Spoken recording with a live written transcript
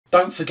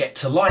Don't forget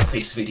to like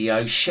this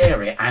video,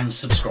 share it and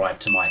subscribe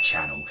to my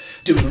channel.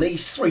 Doing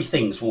these 3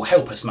 things will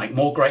help us make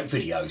more great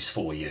videos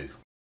for you.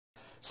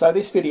 So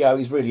this video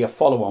is really a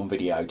follow-on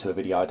video to a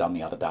video I done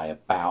the other day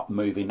about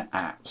moving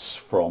apps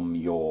from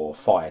your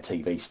Fire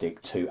TV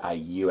stick to a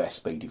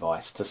USB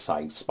device to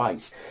save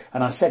space.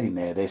 And I said in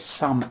there, there's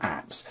some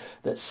apps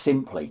that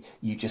simply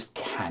you just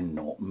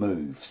cannot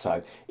move.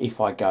 So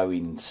if I go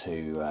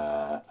into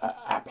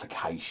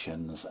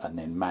applications and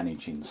then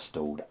manage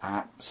installed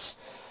apps,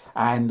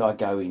 and I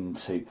go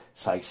into,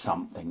 say,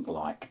 something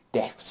like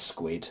Deaf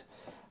Squid,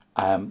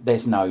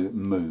 there's no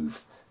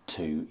move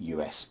to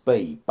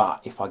USB. But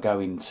if I go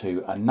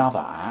into another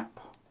app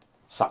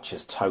such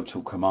as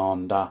Total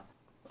Commander,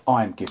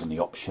 I'm given the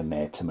option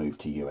there to move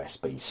to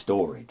USB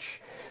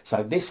storage.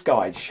 So this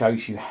guide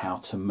shows you how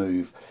to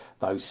move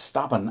those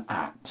stubborn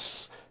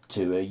apps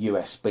to a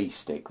USB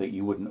stick that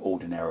you wouldn't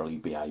ordinarily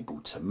be able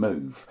to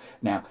move.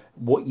 Now,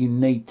 what you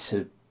need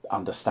to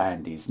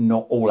understand is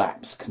not all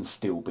apps can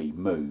still be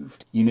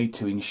moved. You need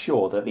to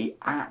ensure that the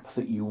app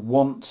that you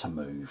want to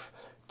move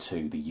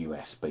to the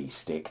USB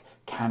stick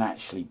can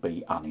actually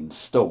be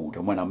uninstalled.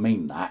 And when I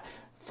mean that,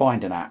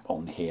 find an app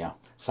on here,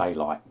 say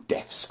like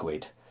Deaf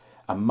Squid,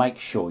 and make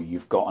sure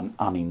you've got an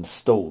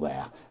uninstall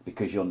there,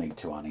 because you'll need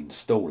to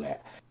uninstall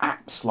it.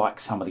 Apps like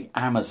some of the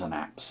Amazon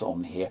apps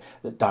on here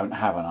that don't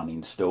have an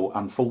uninstall,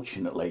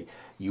 unfortunately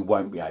you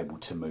won't be able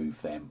to move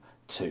them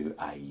to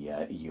a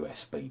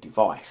USB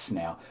device.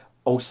 Now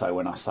also,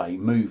 when I say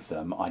move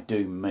them, I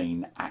do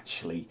mean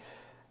actually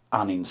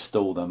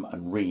uninstall them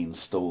and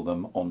reinstall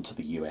them onto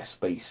the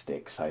USB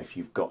stick. So if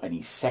you've got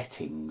any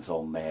settings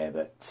on there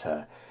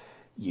that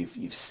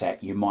you've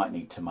set, you might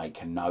need to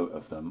make a note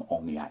of them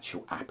on the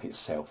actual app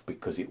itself,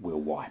 because it will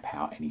wipe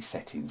out any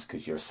settings,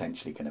 because you're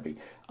essentially going to be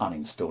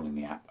uninstalling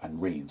the app and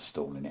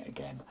reinstalling it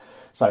again.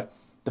 So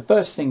the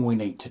first thing we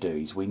need to do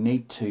is we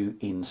need to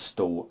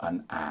install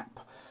an app.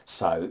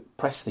 So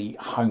press the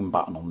home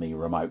button on the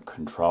remote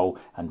control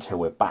until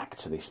we're back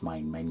to this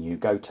main menu.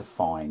 Go to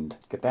find,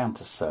 go down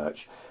to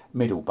search,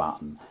 middle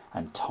button,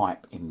 and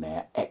type in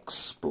there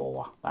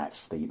Explore.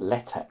 That's the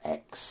letter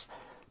X,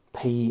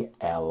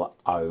 P-L-O-R-E.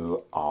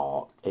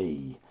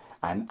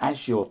 And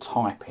as you're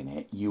typing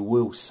it, you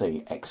will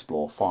see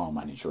Explore File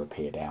Manager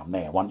appear down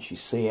there. Once you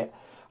see it,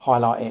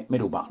 highlight it,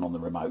 middle button on the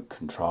remote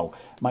control.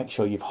 Make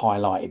sure you've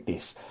highlighted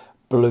this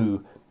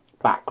blue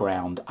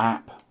background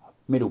app,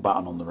 middle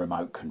button on the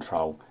remote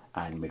control,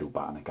 and middle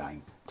button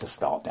again to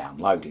start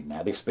downloading.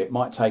 Now this bit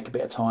might take a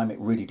bit of time. It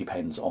really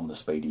depends on the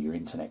speed of your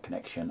internet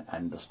connection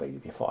and the speed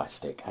of your Fire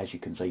Stick. As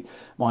you can see,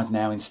 mine's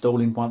now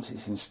installing. Once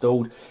it's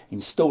installed,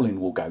 installing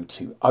will go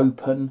to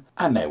open,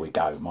 and there we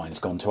go, mine's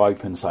gone to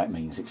open, so it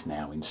means it's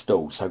now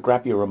installed. So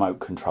grab your remote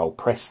control,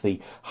 press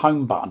the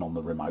home button on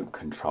the remote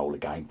control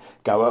again,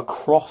 go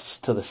across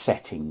to the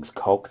settings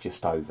cog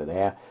just over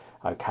there.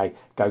 Okay,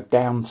 go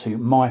down to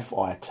My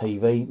Fire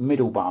TV,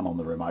 middle button on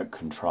the remote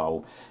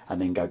control, and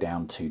then go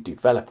down to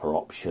Developer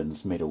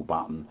Options, middle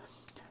button.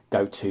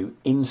 Go to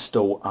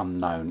Install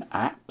Unknown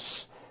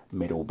Apps,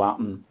 middle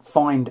button.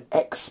 Find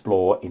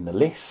Explore in the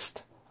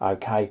list,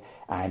 okay,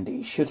 and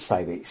it should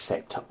say that it's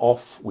set to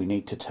off. We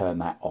need to turn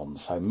that on.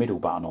 So middle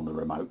button on the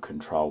remote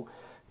control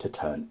to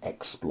turn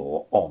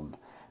Explore on.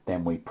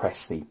 Then we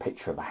press the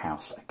picture of the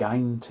house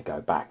again to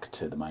go back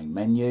to the main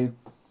menu,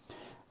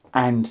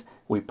 and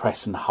we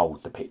press and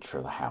hold the picture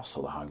of the house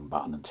or the home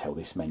button until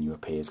this menu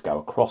appears. Go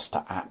across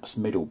to Apps,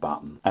 middle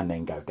button, and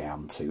then go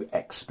down to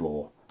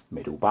Explore,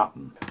 middle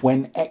button.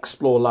 When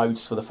Explore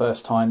loads for the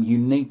first time, you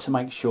need to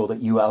make sure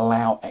that you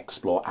allow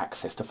Explore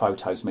access to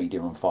photos,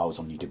 media and files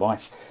on your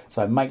device.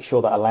 So make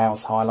sure that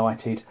Allow's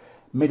highlighted,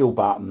 middle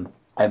button,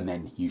 and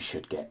then you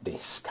should get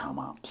this come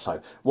up.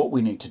 So what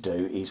we need to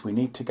do is we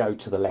need to go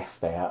to the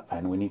left there,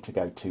 and we need to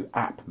go to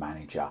App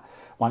Manager.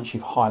 Once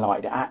you've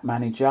highlighted App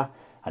Manager,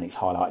 and it's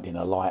highlighted in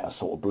a lighter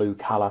sort of blue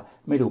colour,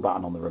 middle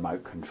button on the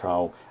remote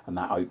control, and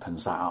that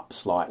opens that up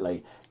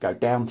slightly. Go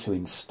down to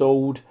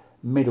Installed,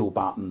 middle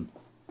button,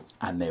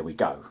 and there we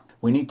go.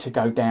 We need to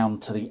go down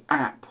to the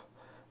app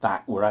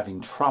that we're having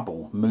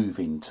trouble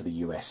moving to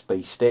the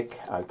USB stick.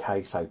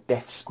 Okay, so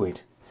Deaf Squid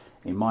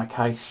in my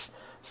case.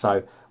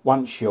 So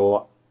once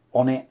you're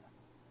on it,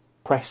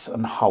 press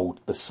and hold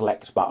the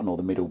select button or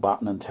the middle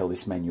button until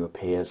this menu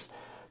appears.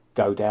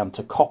 Go down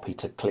to copy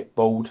to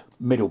clipboard,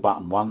 middle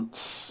button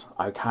once,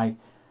 okay,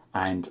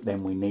 and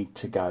then we need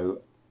to go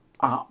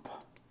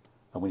up,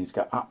 and we need to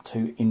go up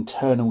to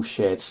internal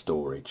shared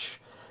storage.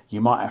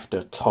 You might have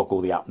to toggle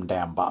the up and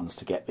down buttons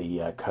to get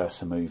the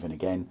cursor moving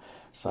again.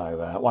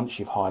 So once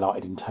you've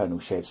highlighted internal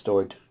shared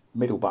storage,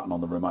 middle button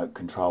on the remote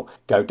control,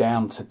 go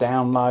down to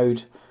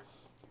download,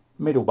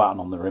 middle button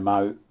on the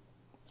remote,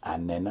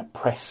 and then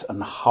press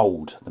and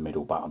hold the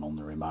middle button on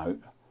the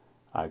remote,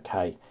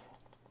 okay,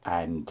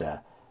 and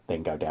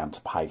then go down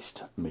to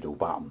paste, middle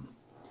button,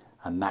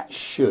 and that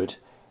should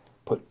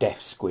put Deaf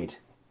Squid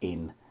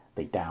in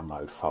the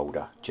download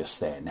folder just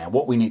there. Now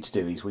what we need to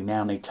do is we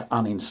now need to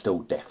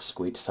uninstall Deaf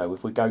Squid. So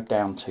if we go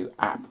down to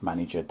App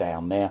Manager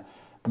down there,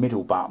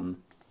 middle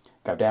button,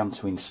 go down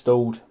to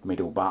Installed,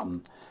 middle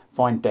button,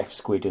 find Deaf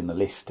Squid in the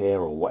list here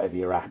or whatever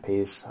your app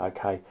is,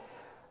 okay.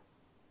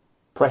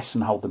 Press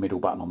and hold the middle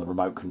button on the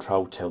remote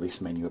control till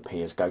this menu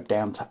appears. Go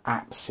down to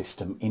App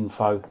System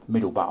Info,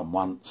 middle button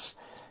once.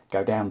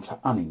 Go down to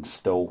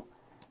Uninstall,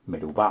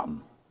 middle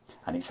button.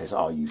 And it says,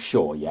 are you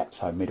sure yet?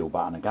 So middle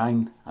button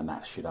again, and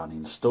that should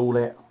uninstall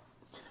it.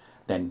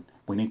 Then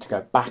we need to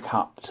go back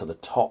up to the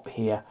top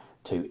here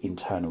to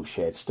Internal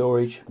Shared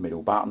Storage,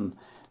 middle button.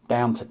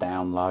 Down to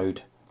Download,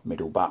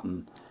 middle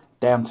button.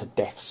 Down to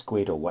Deaf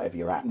Squid or whatever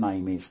your app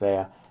name is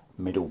there,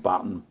 middle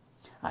button.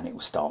 And it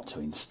will start to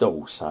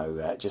install.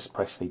 So just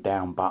press the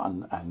down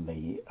button and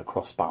the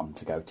across button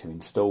to go to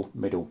install,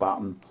 middle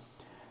button,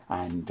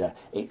 and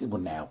it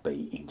will now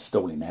be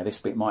installing. Now this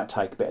bit might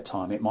take a bit of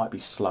time, it might be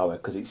slower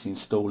because it's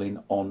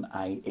installing on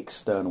a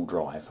external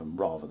drive and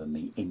rather than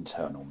the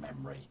internal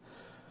memory.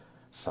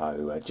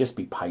 So just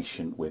be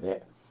patient with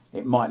it.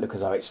 It might look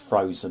as though it's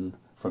frozen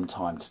from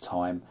time to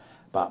time,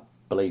 but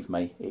believe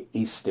me, it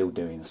is still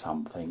doing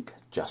something.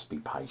 Just be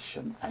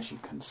patient. As you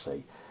can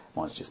see,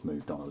 mine's just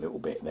moved on a little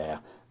bit there,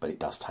 but it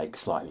does take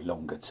slightly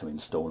longer to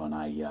install on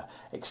a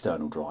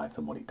external drive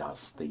than what it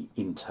does the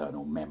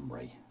internal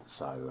memory.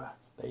 So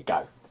there you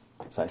go.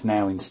 So it's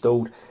now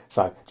installed.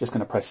 So just going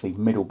to press the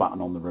middle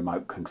button on the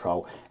remote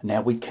control. Now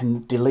we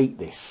can delete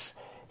this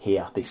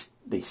here, this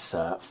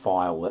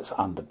file that's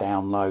under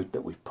download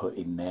that we've put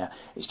in there.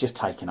 It's just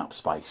taking up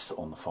space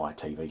on the Fire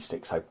TV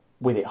stick. So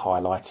with it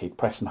highlighted,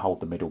 press and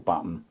hold the middle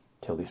button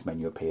till this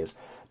menu appears.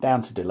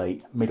 Down to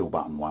delete, middle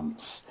button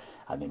once,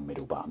 and then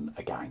middle button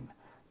again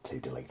to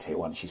delete it.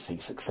 Once you see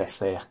success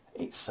there,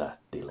 it's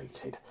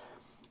deleted.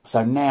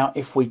 So now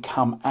if we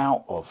come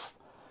out of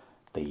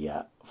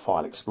the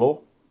File Explorer,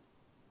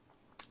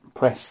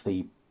 press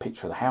the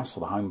picture of the house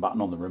or the home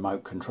button on the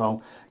remote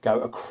control, go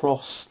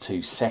across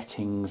to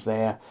settings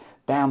there,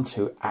 down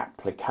to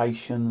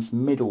applications,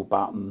 middle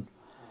button,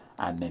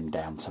 and then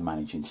down to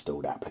manage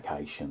installed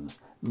applications,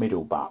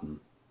 middle button.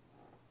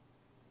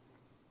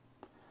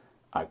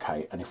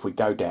 Okay, and if we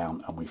go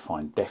down and we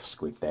find Deaf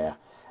Squid there,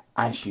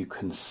 as you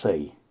can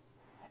see,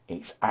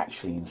 it's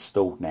actually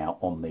installed now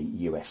on the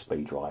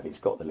USB drive. It's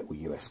got the little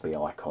USB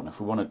icon.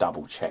 If we want to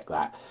double check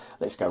that,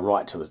 let's go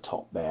right to the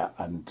top there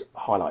and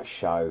highlight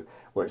show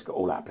where it's got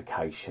all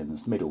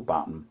applications, middle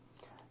button,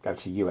 go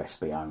to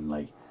USB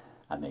only,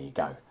 and there you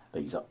go.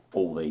 These are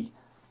all the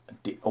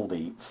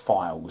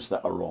files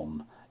that are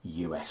on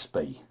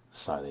USB.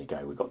 So there you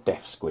go. We've got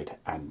Deaf Squid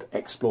and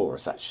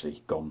Explorer's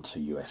actually gone to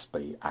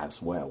USB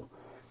as well.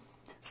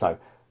 So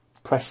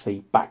press the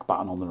back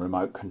button on the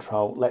remote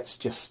control. Let's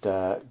just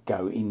go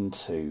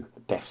into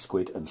Deaf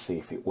Squid and see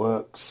if it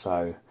works.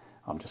 So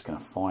I'm just going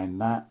to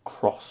find that.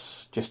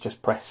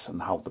 Just press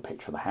and hold the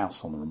picture of the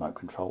house on the remote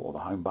control or the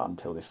home button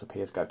until this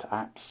appears. Go to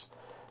apps,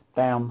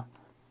 down,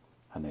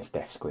 and there's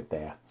Deaf Squid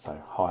there. So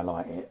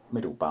highlight it,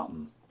 middle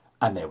button,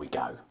 and there we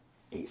go.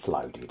 It's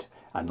loaded.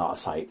 And like I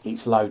say,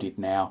 it's loaded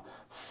now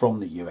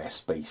from the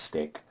USB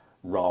stick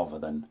rather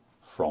than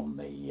from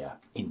the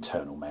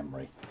internal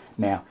memory.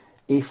 Now,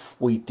 if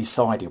we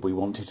decided we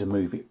wanted to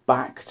move it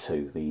back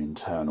to the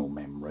internal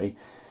memory,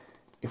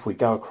 if we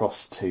go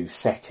across to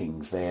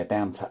settings there,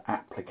 down to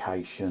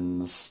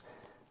applications,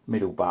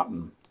 middle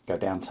button, go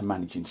down to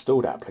manage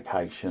installed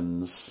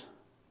applications,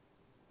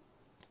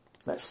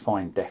 let's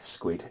find Deaf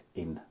Squid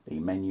in the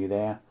menu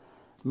there,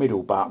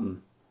 middle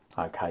button,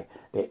 okay,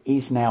 there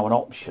is now an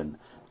option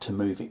to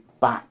move it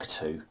back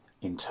to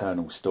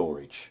internal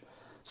storage.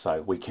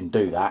 So we can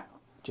do that,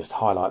 just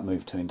highlight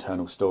move to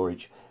internal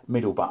storage,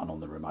 middle button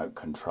on the remote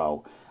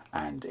control,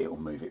 and it will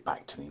move it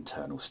back to the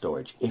internal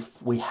storage.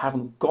 If we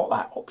haven't got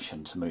that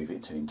option to move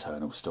it to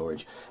internal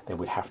storage, then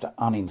we'd have to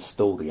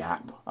uninstall the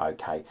app,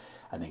 okay,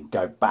 and then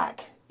go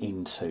back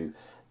into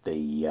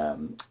the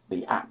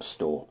App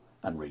Store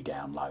and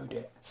re-download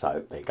it.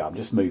 So there you go, I'm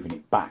just moving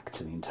it back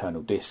to the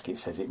internal disk. It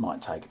says it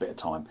might take a bit of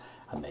time,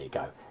 and there you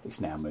go,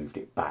 it's now moved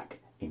it back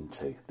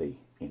into the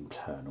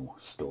internal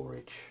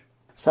storage.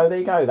 So there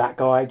you go, that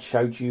guide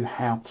showed you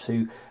how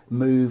to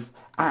move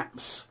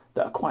apps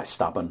that are quite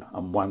stubborn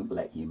and won't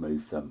let you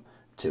move them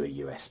to a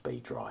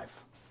USB drive.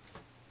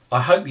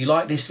 I hope you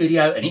liked this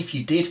video, and if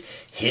you did,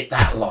 hit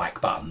that like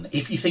button.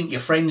 If you think your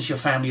friends, your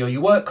family or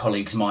your work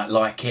colleagues might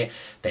like it,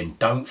 then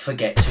don't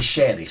forget to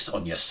share this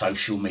on your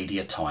social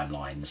media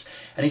timelines.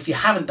 And if you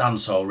haven't done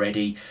so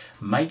already,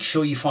 make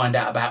sure you find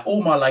out about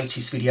all my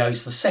latest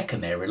videos the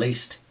second they're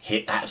released.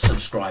 Hit that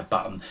subscribe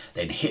button,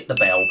 then hit the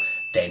bell,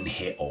 then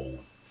hit all.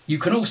 You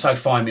can also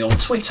find me on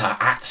Twitter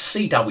at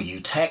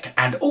CWTech,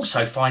 and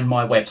also find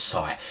my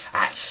website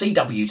at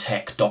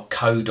cwtech.co.uk.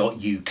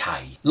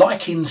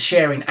 Liking,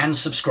 sharing and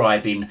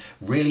subscribing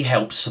really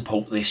helps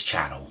support this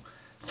channel.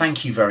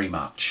 Thank you very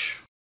much.